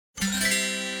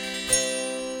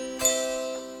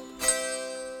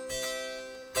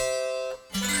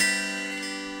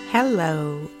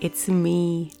Hello, it's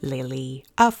me, Lily,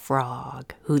 a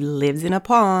frog who lives in a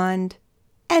pond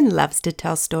and loves to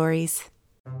tell stories.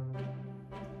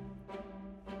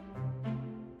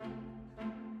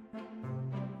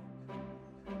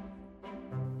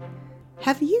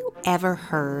 Have you ever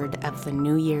heard of the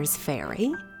New Year's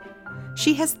Fairy?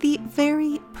 She has the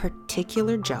very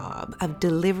particular job of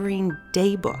delivering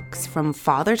day books from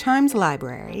Father Time's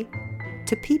library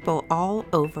to people all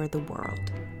over the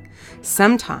world.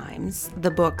 Sometimes the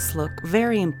books look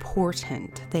very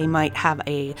important. They might have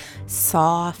a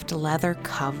soft leather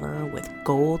cover with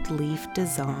gold leaf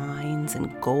designs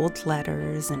and gold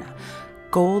letters and a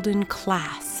golden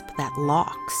clasp that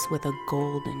locks with a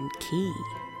golden key.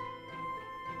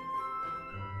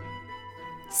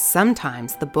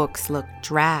 Sometimes the books look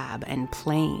drab and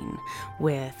plain,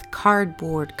 with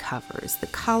cardboard covers the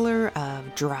color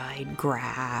of dried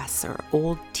grass or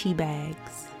old tea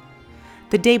bags.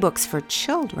 The daybooks for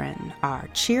children are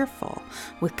cheerful,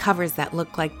 with covers that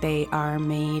look like they are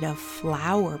made of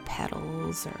flower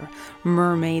petals or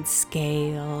mermaid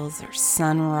scales or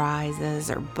sunrises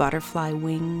or butterfly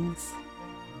wings.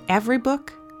 Every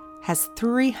book has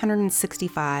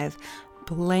 365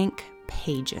 blank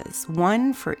pages,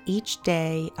 one for each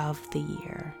day of the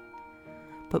year.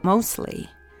 But mostly,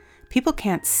 people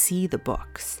can't see the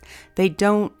books. They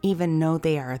don't even know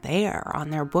they are there on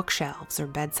their bookshelves or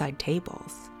bedside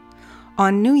tables.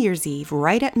 On New Year's Eve,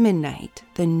 right at midnight,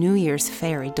 the New Year's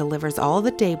Fairy delivers all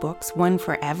the day books, one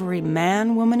for every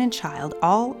man, woman, and child,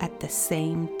 all at the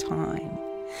same time.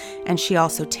 And she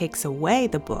also takes away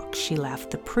the book she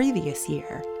left the previous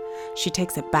year. She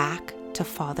takes it back to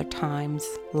Father Time's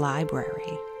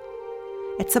library.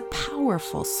 It's a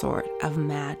powerful sort of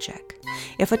magic.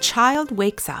 If a child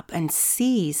wakes up and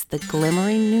sees the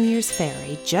glimmering New Year's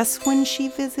Fairy just when she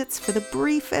visits for the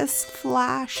briefest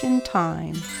flash in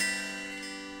time,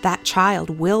 that child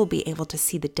will be able to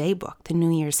see the daybook the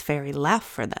New Year's Fairy left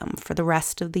for them for the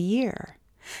rest of the year.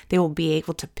 They will be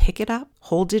able to pick it up,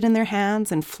 hold it in their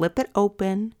hands, and flip it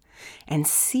open and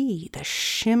see the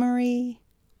shimmery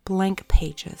blank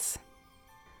pages.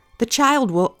 The child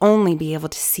will only be able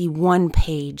to see one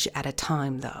page at a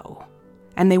time, though,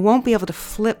 and they won't be able to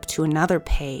flip to another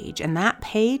page, and that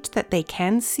page that they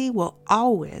can see will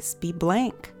always be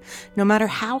blank, no matter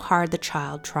how hard the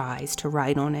child tries to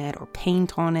write on it or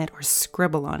paint on it or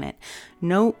scribble on it.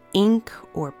 No ink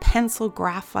or pencil,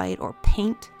 graphite, or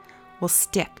paint will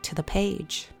stick to the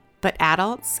page. But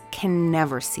adults can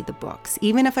never see the books.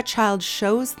 Even if a child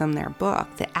shows them their book,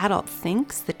 the adult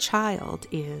thinks the child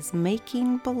is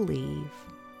making believe.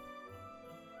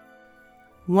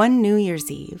 One New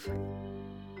Year's Eve,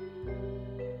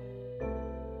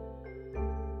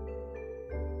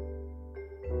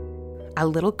 a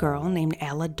little girl named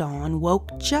Ella Dawn woke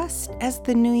just as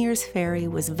the New Year's Fairy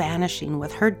was vanishing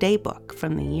with her daybook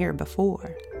from the year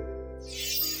before.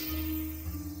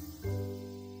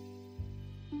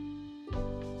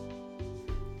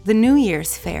 The New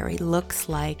Year's Fairy looks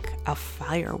like a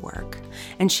firework,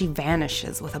 and she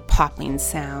vanishes with a popping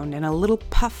sound and a little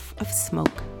puff of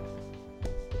smoke.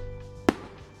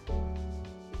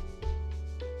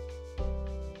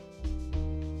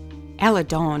 Ella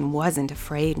Dawn wasn't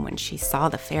afraid when she saw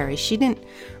the fairy. She didn't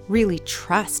really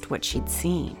trust what she'd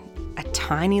seen. A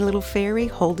tiny little fairy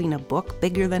holding a book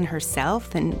bigger than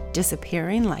herself and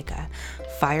disappearing like a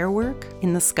firework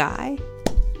in the sky.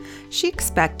 She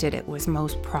expected it was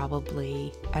most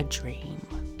probably a dream.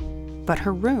 But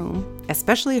her room,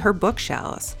 especially her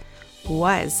bookshelves,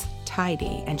 was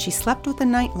tidy, and she slept with a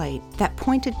nightlight that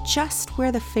pointed just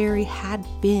where the fairy had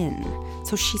been.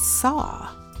 So she saw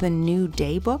the new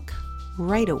daybook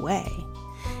right away.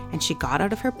 And she got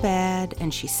out of her bed,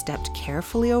 and she stepped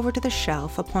carefully over to the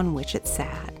shelf upon which it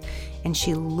sat, and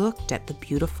she looked at the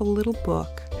beautiful little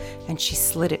book, and she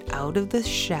slid it out of the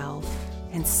shelf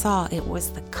and saw it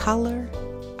was the color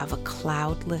of a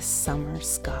cloudless summer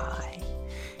sky.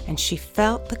 And she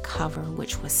felt the cover,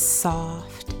 which was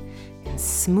soft and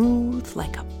smooth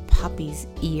like a puppy's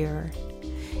ear.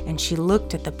 And she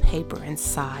looked at the paper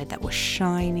inside that was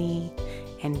shiny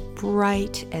and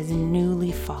bright as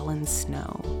newly fallen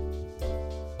snow.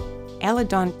 Ella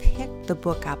Dawn picked the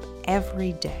book up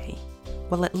every day.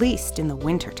 Well, at least in the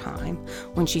wintertime,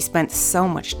 when she spent so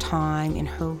much time in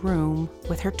her room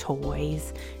with her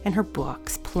toys and her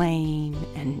books, playing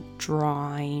and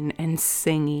drawing and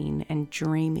singing and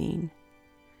dreaming.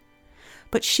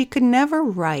 But she could never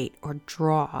write or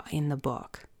draw in the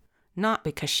book. Not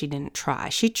because she didn't try.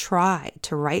 She tried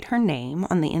to write her name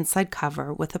on the inside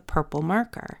cover with a purple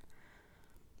marker.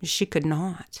 She could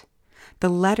not. The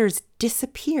letters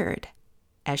disappeared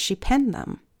as she penned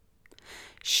them.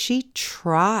 She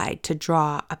tried to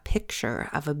draw a picture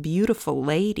of a beautiful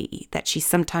lady that she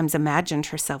sometimes imagined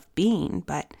herself being,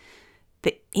 but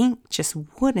the ink just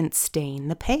wouldn't stain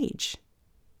the page.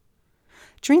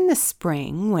 During the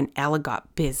spring, when Ella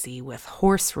got busy with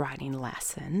horse riding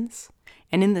lessons,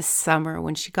 and in the summer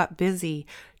when she got busy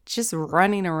just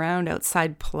running around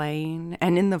outside playing,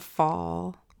 and in the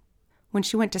fall, when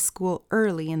she went to school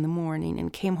early in the morning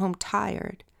and came home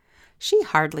tired, she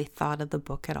hardly thought of the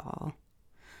book at all.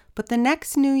 But the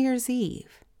next New Year's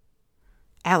Eve,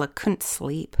 Ella couldn't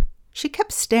sleep. She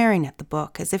kept staring at the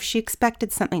book as if she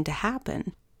expected something to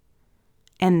happen.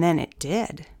 And then it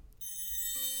did.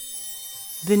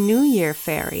 The New Year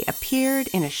fairy appeared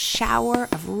in a shower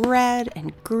of red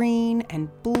and green and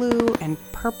blue and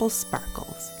purple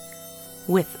sparkles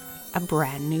with a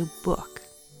brand new book.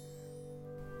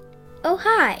 "Oh,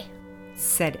 hi,"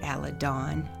 said Ella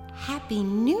Dawn. "Happy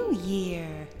New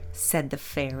Year," said the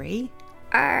fairy.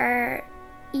 "Are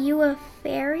you a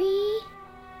fairy?"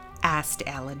 asked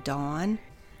Ella Dawn.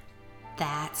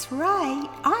 "That's right.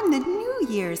 I'm the New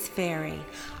Year's fairy.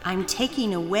 I'm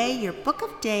taking away your book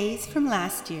of days from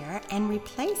last year and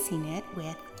replacing it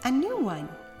with a new one."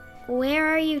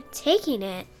 "Where are you taking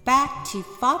it?" "Back to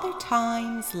Father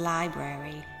Time's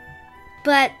library."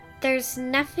 "But there's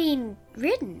nothing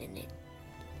written in it.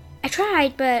 I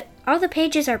tried, but all the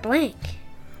pages are blank."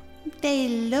 "They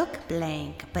look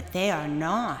blank, but they are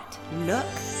not. Look."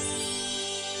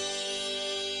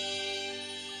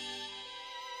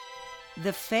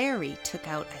 The fairy took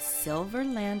out a silver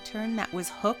lantern that was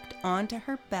hooked onto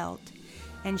her belt,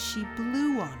 and she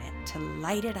blew on it to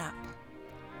light it up.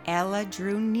 Ella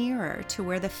drew nearer to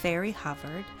where the fairy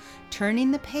hovered, turning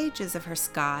the pages of her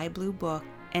sky blue book,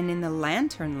 and in the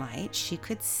lantern light she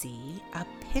could see a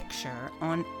picture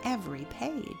on every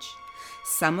page.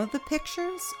 Some of the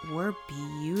pictures were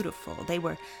beautiful. They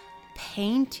were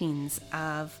paintings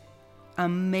of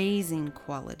amazing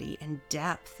quality and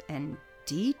depth and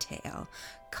detail.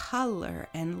 Color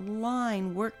and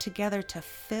line worked together to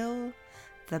fill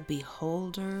the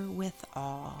beholder with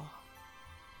awe.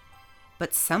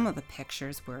 But some of the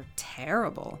pictures were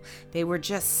terrible. They were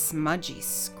just smudgy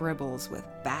scribbles with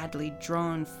badly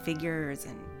drawn figures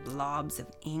and blobs of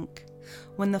ink.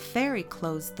 When the fairy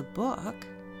closed the book,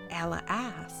 Ella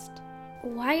asked,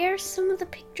 "Why are some of the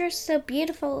pictures so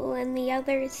beautiful and the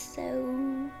others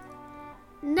so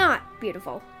not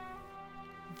beautiful?"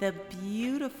 "The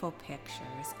beautiful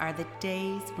pictures are the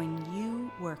days when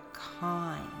you were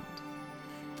kind.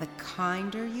 The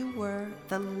kinder you were,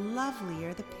 the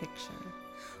lovelier the picture.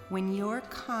 When your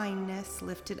kindness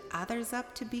lifted others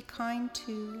up to be kind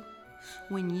too.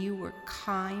 When you were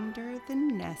kinder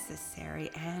than necessary,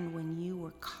 and when you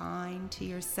were kind to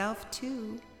yourself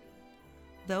too.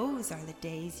 Those are the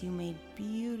days you made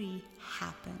beauty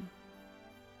happen.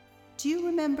 Do you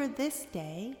remember this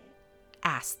day?"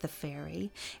 asked the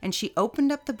fairy, and she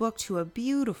opened up the book to a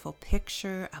beautiful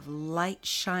picture of light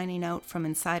shining out from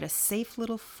inside a safe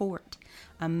little fort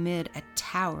amid a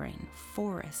towering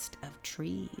forest of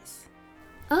trees.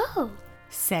 "Oh,"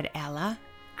 said Ella.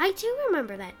 "I do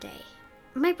remember that day.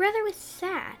 My brother was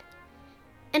sad,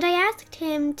 and I asked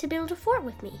him to build a fort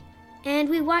with me, and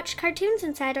we watched cartoons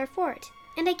inside our fort,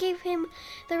 and I gave him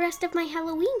the rest of my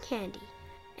Halloween candy,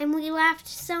 and we laughed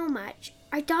so much.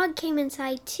 Our dog came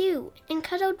inside too and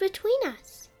cuddled between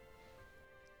us."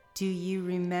 "Do you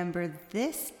remember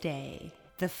this day?"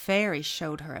 The fairy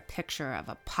showed her a picture of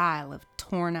a pile of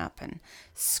torn up and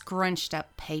scrunched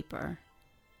up paper.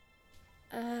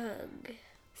 "Ugh,"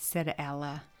 said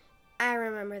Ella. "I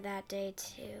remember that day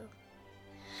too.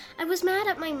 I was mad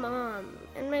at my mom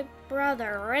and my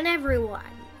brother and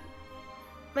everyone.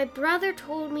 My brother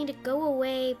told me to go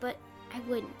away, but I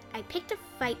wouldn't. I picked a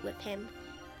fight with him,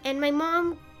 and my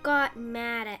mom got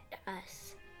mad at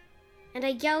us, and I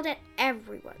yelled at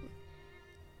everyone.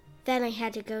 Then I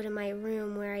had to go to my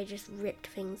room where I just ripped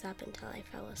things up until I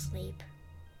fell asleep."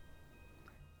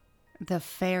 The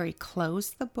fairy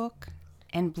closed the book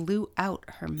and blew out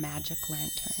her magic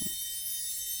lantern.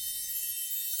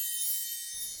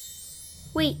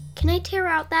 "Wait, can I tear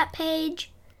out that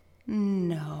page?"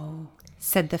 "No,"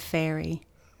 said the fairy.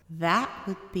 "That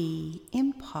would be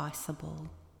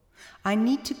impossible. I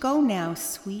need to go now,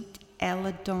 sweet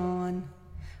Ella Dawn,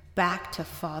 back to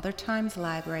Father Time's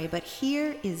library, but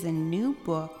here is a new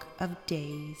book of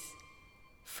days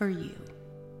for you."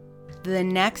 The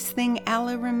next thing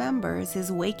Ella remembers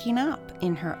is waking up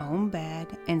in her own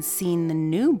bed and seeing the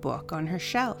new book on her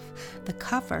shelf. The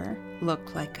cover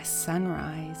looked like a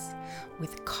sunrise,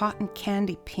 with cotton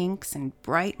candy pinks and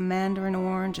bright mandarin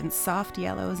orange and soft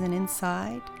yellows, and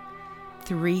inside,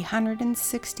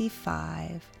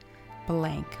 365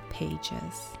 blank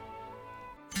pages.